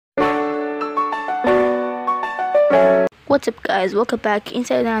What's up guys? Welcome back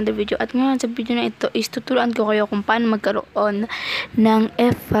inside another video. At ngayon sa video na ito is tuturuan ko kayo kung paano magkaroon ng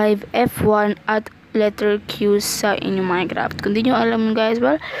F5, F1 at letter Q sa inyong Minecraft. Kung di nyo alam guys,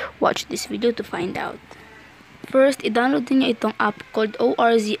 well, watch this video to find out. First, i-download niyo itong app called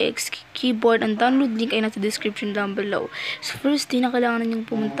ORZX keyboard. Ang download link ay nasa description down below. So first thing na kailangan niyo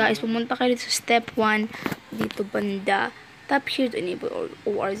pumunta kayo dito sa step 1 dito banda. Tap here to enable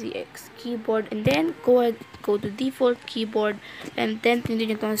ORZX keyboard and then go to default keyboard and then pinutin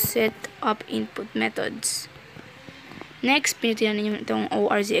nyo itong set up input methods. Next, pinutin nyo itong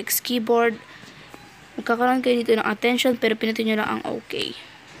ORZX keyboard. Magkakaroon kayo dito ng attention pero pinutin nyo lang ang OK.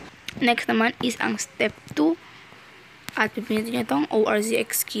 Next naman is ang step 2 at pinutin nyo itong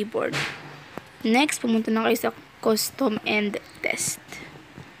ORZX keyboard. Next, pumunta na kayo sa custom and test.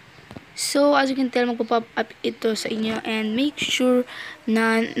 So, as you can tell, magpa-pop up ito sa inyo and make sure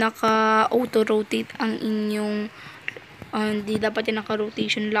na naka-auto-rotate ang inyong hindi dapat yung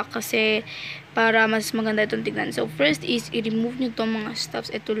naka-rotation lock kasi para mas maganda itong tignan. So, first is i-remove nyo itong mga stuffs.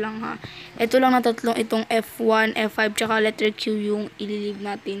 Ito lang ha. Ito lang na tatlong itong F1, F5, tsaka letter Q yung ililive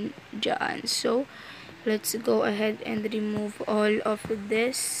natin dyan. So, let's go ahead and remove all of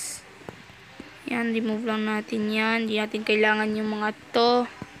this. Yan, remove lang natin yan. Hindi natin kailangan yung mga to.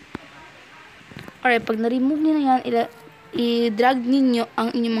 Alright, pag na-remove nyo na yan, i-drag ninyo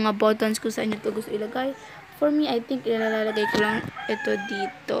ang inyong mga buttons kung saan nyo ito gusto ilagay. For me, I think ilalagay ko lang ito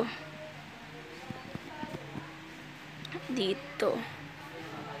dito. Dito.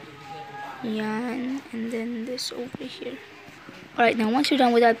 Yan. And then this over here. Alright, now once you're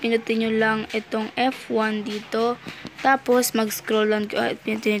done with that, pinutin nyo lang itong F1 dito. Tapos, mag-scroll lang kayo at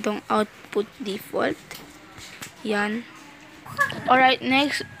pinutin itong output default. Yan. Alright,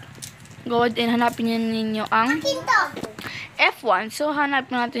 next, go ahead and hanapin ninyo ang F1. So,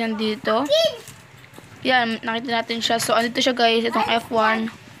 hanapin natin yan dito. Yan, nakita natin siya. So, andito siya guys, itong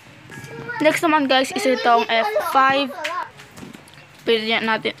F1. Next naman guys, is itong F5. Pwede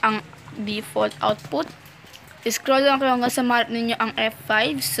natin ang default output. Scroll lang kayo hanggang sa mark ninyo ang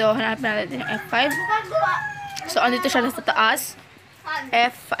F5. So, hanapin natin yung F5. So, andito siya sa taas.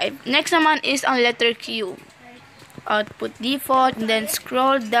 F5. Next naman is ang letter Q. Output default, and then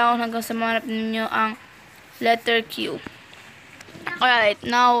scroll down hanggang sa manap ninyo ang letter Q. Alright,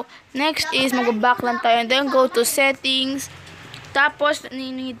 now next is mag-back lang tayo and then go to settings. Tapos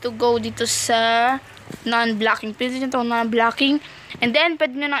you need to go dito sa non-blocking. Pwede nyo itong non-blocking and then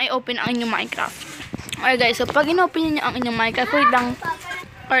pwede nyo na i-open ang inyong Minecraft. Alright guys, so pag in-open nyo ang inyong Minecraft, wait lang.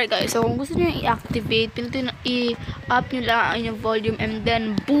 Alright guys, so kung gusto nyo i-activate, pinutin i-up nyo lang ang inyong volume and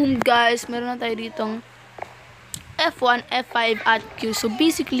then boom guys, meron na tayo ditong F1, F5, at Q. So,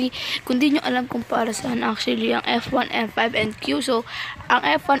 basically, kung di nyo alam kung para saan actually ang F1, F5, and Q. So, ang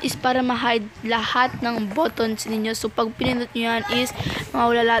F1 is para ma-hide lahat ng buttons ninyo. So, pag pinindot nyo yan is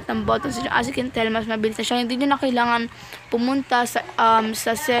mawala lahat ng buttons ninyo. As you can tell, mas mabilis na siya. Hindi nyo na kailangan pumunta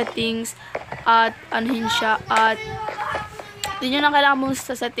sa settings at anuhin siya at hindi nyo na kailangan pumunta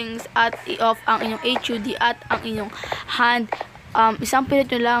sa settings at i-off ang inyong HUD at ang inyong hand. Isang pinit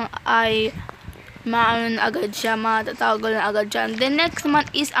nyo lang ay maano na agad siya, matatawag na agad siya. Then next naman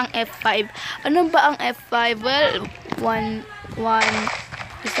is ang F5. Ano ba ang F5? Well,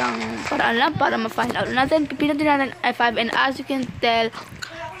 isang paraan lang para ma-find out natin. Pinutin natin F5 and as you can tell,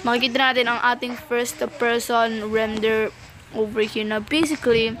 makikita natin ang ating first person render over here na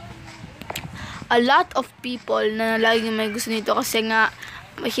basically a lot of people na laging may gusto nito kasi nga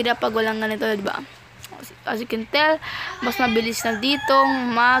mahirap pag walang ganito, diba? As you can tell, mas mabilis na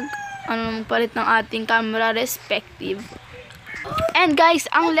ditong palit ng ating camera respective. And guys,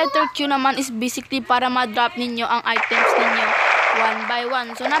 ang letter Q naman is basically para ma-drop ninyo ang items ninyo one by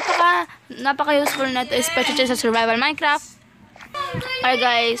one. So, napaka useful na ito, especially sa survival Minecraft. Alright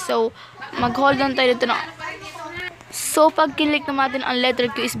guys, so, mag-hold on tayo dito na. So, pag click naman natin ang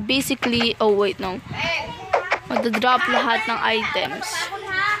letter Q is basically, oh wait, no. Mag-drop lahat ng items.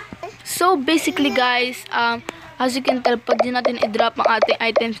 So, basically guys, as you can tell, pwede natin i-drop ang ating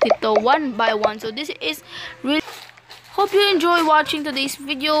items dito one by one. So, this is really... Hope you enjoy watching today's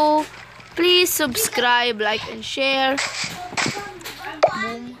video. Please subscribe, like, and share.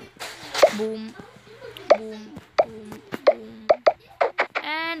 Boom. Boom. Boom. Boom. Boom.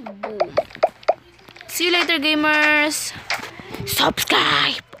 And boom. See you later, gamers.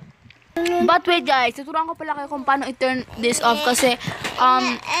 Subscribe! But wait guys, tuturuan ko pala kayo kung paano i-turn this off kasi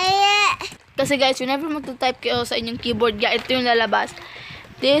guys, whenever mag-type kayo sa inyong keyboard, ito yung lalabas.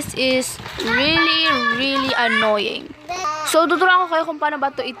 This is really annoying. So, tuturuan ko kayo kung paano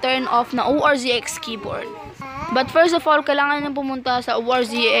ba ito i-turn off na ORZX keyboard. But first of all, kailangan nyo pumunta sa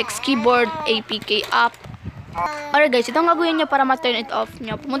ORZX keyboard APK app. Alright guys, ito ang gagawin nyo para ma-turn it off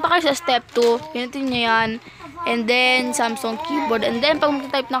nyo. Pumunta kayo sa step 2, pinutin nyo yan, and then Samsung keyboard, and then pag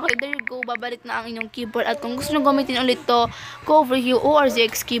mag-type na kayo, there you go, babalik na ang inyong keyboard. At kung gusto nyo gamitin ulit to, go over here,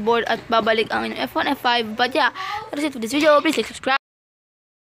 ORZX keyboard, at babalik ang inyong F1, F5. But yeah, that is it for this video. Please like, subscribe.